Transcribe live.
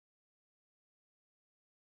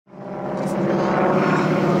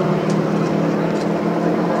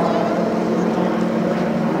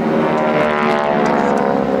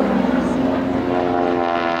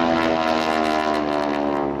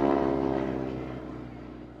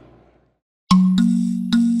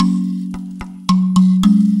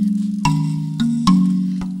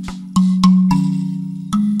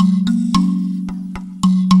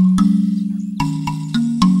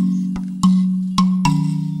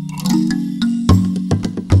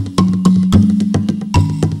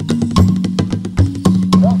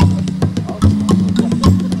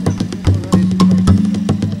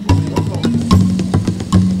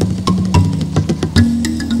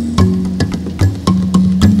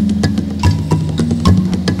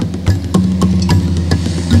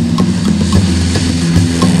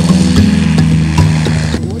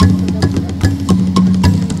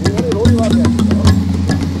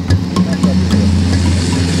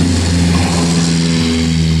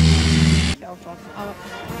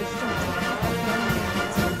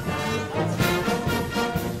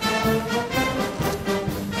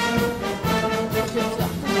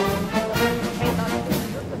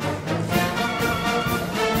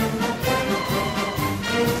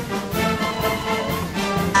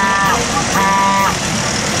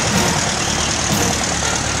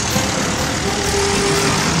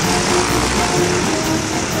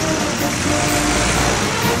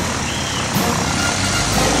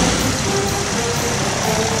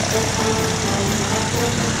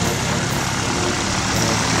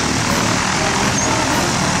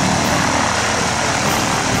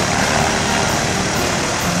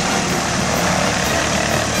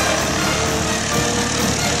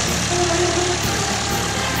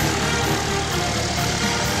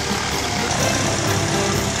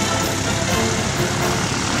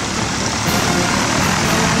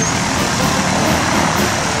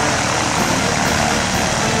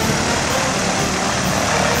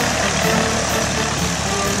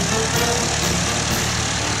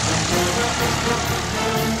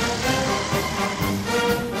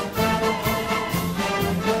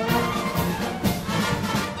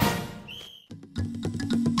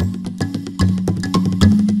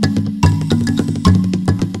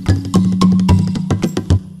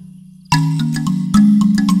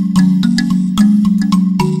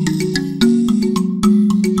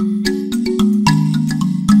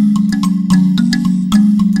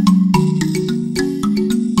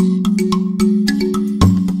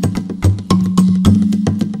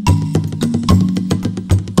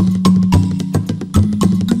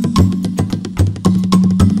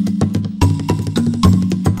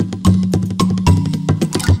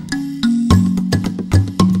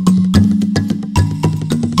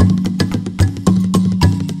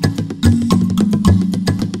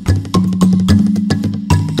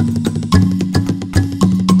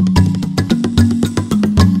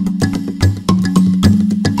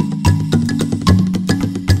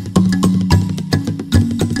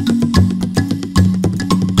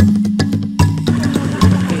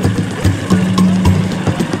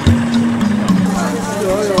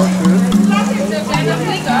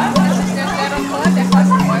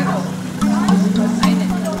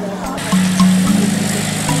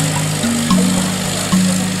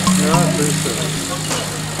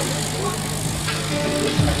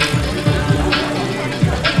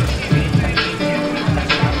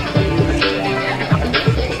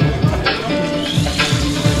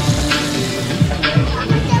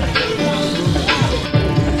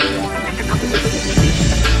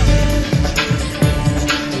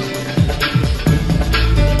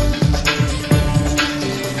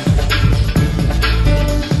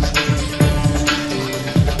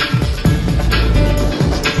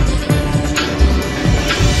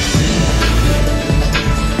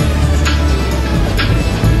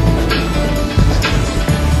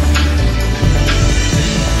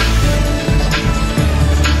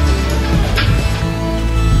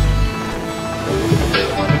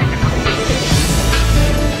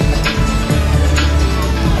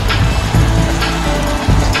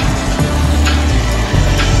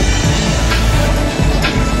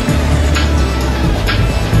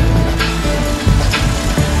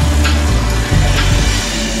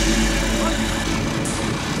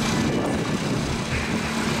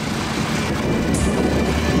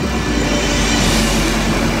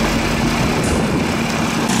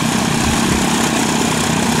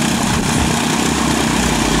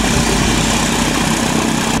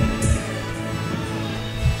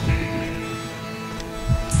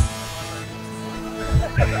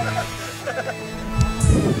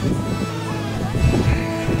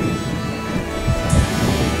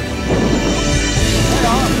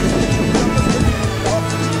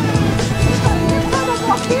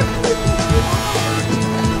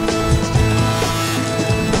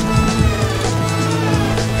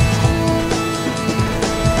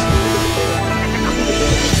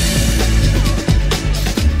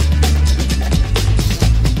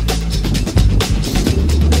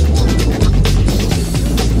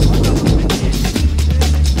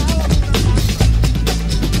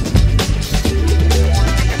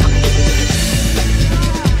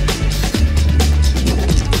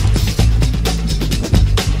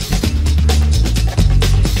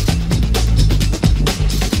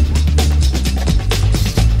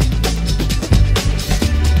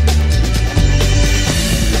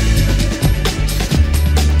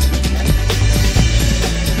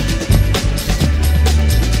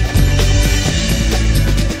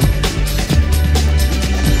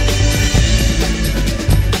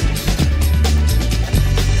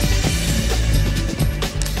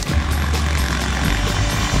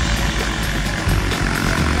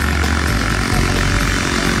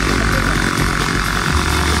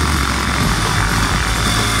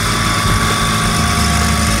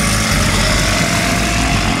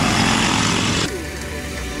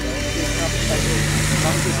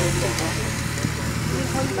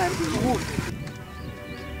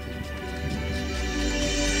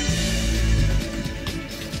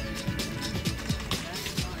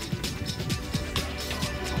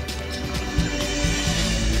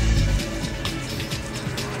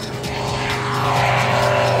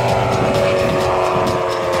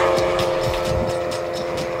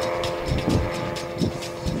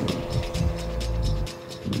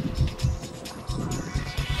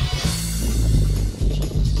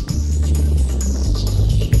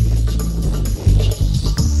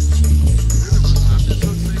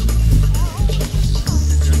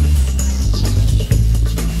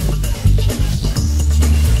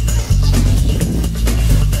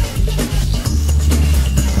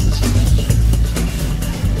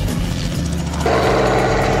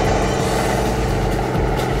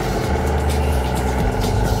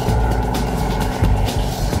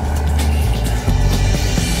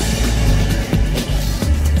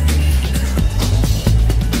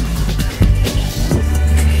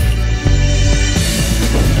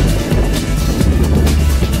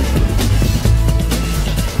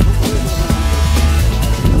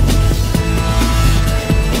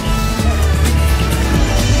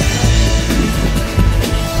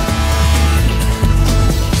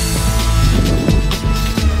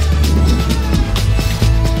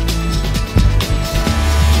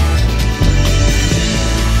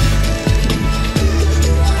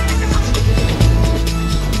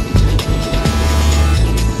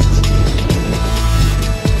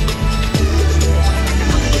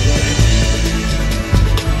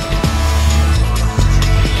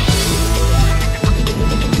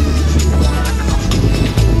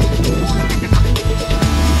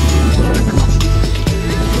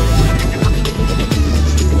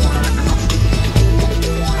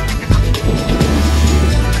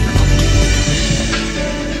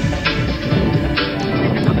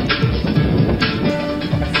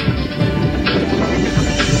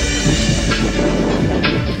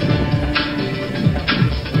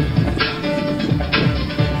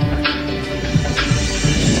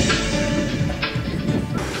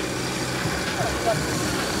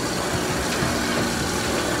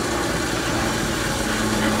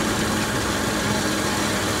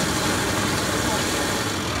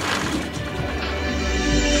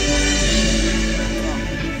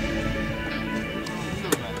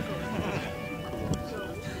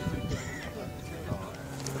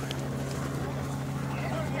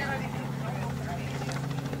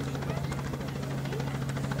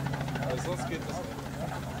sonst geht das.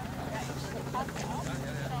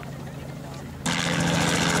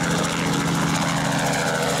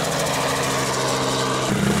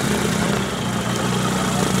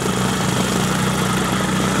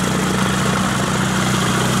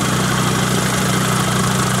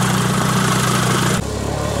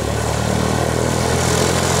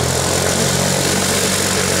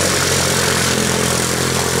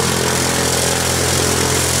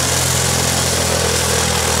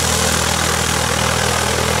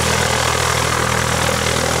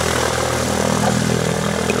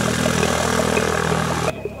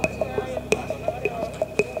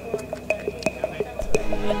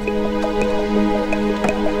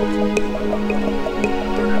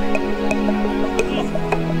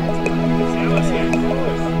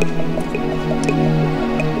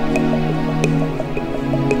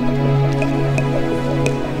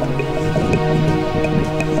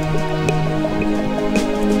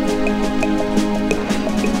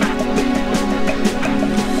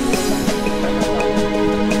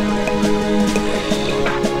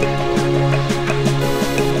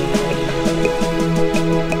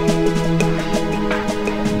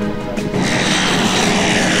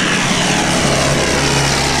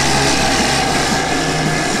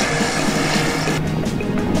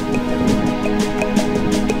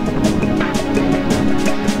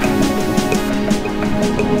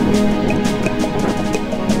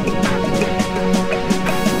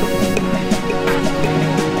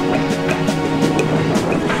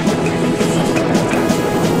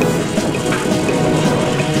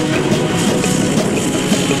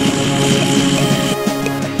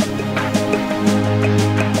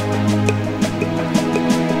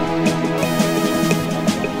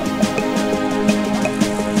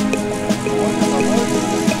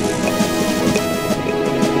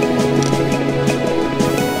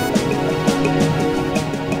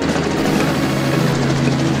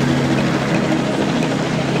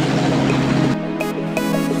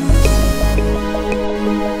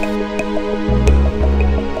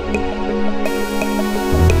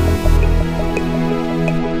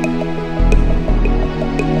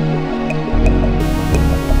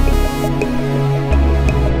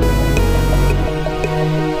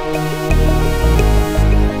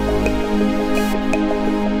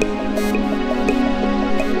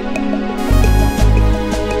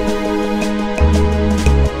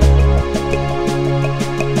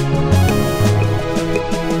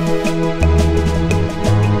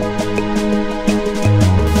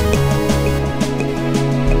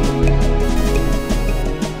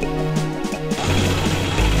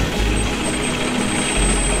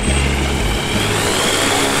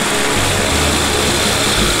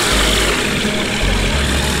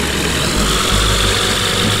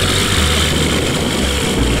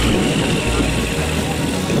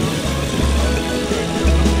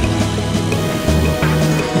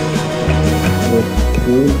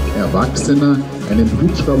 Erwachsener einen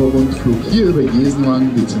Hubschrauberrundflug hier über Jesenwang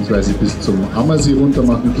bzw. bis zum Ammersee runter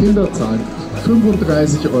machen. Kinder zahlen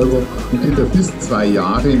 35 € und Kinder bis 2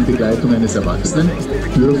 Jahre in Begleitung eines Erwachsenen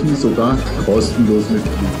dürfen sogar kostenlos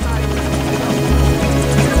mitfliegen.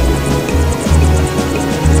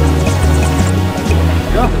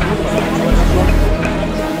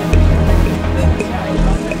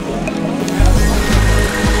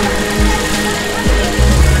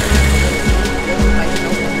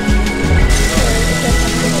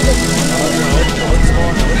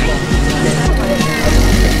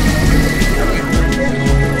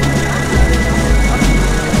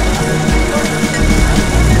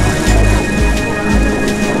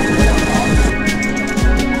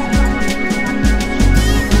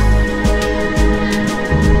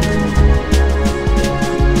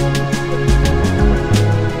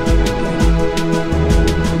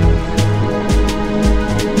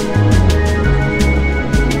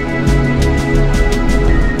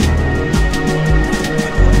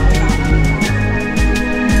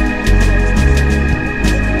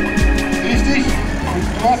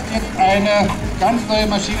 Eine ganz neue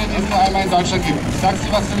Maschine, die es nur einmal in Deutschland gibt. Sagst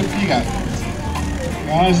du was zu dem Flieger?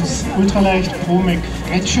 Ja, es ist ultraleicht Promec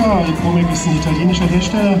Freccia. Promec ist ein italienischer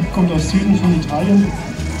Hersteller, kommt aus Süden von Italien.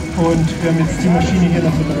 Und wir haben jetzt die Maschine hier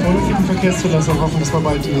noch mit der vorläufigen Verkehrszulassung, hoffen, dass wir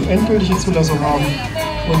bald die endgültige Zulassung haben.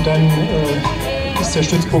 Und dann ist der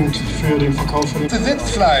Stützpunkt für den Verkauf von dem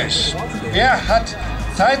Sitzfleisch. Wer hat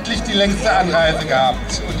zeitlich die längste Anreise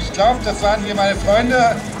gehabt? Und ich glaube, das waren hier meine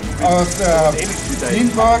Freunde aus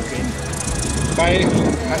Nienburg bei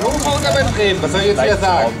Hannover oder bei Bremen. Was soll ich jetzt hier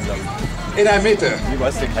sagen? In der Mitte.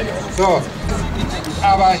 So.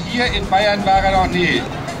 Aber hier in Bayern war er noch nie.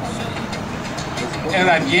 Er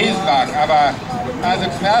war in Jesenwang, aber also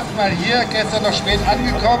zum ersten Mal hier, gestern noch spät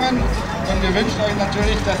angekommen. Und wir wünschen euch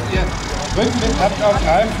natürlich, dass ihr Rückenwind habt auf den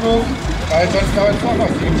Heimflug, weil sonst dauert es auch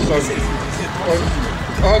noch 7 Stunden. Und,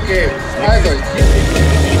 okay, also.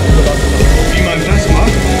 Wie man das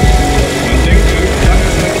macht, man denkt,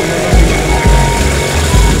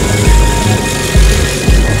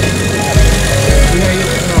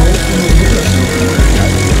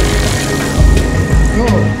 so,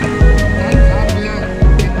 dann haben wir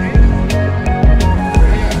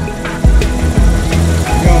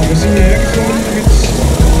ja, wir sind hierher gekommen mit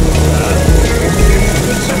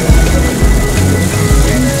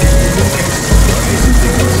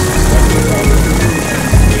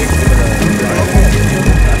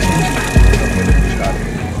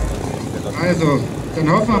also, dann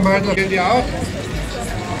hoffen wir mal, dass ihr auch.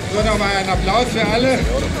 So, nochmal einen Applaus für alle.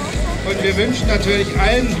 Und wir wünschen natürlich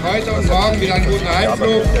allen heute und morgen wieder einen guten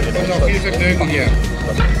Heimflug und noch viel Vergnügen hier.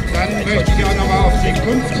 Dann möchte ich auch nochmal auf die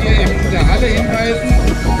Kunst hier in der Halle hinweisen.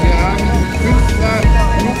 Wir haben Künstler,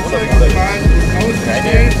 Flugzeuge mal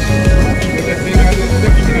ausgestellt. Und deswegen also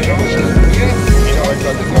wirklich eine Rauschen hier. Schaut,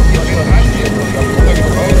 was es noch hier an ist oder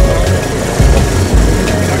gebraucht wird.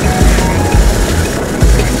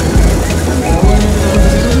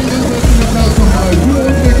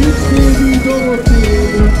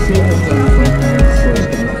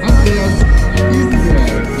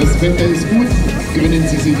 Das Wetter ist gut, gönnen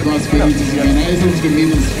Sie sich was, gönnen Sie sich ein Eis. Unsere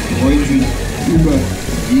Mädels freuen sich über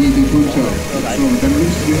jede Kundschaft. So, dann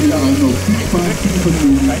wünschen wir Ihnen auch noch viel Spaß, viel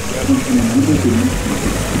Vergnügen und einen wunderschönen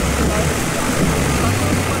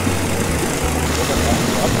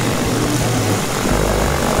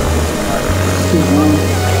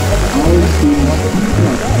auf dem Flugplatz,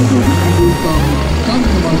 also die Flugplatz, ganz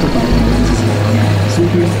normal dabei, wenn Sie sich an. So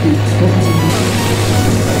günstig, hoffen Sie nicht.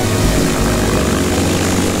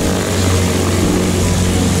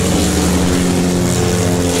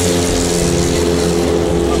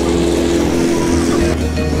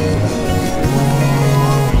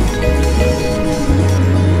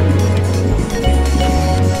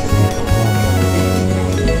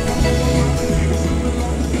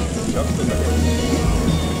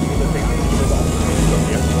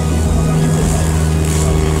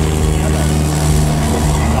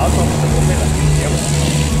 Auto.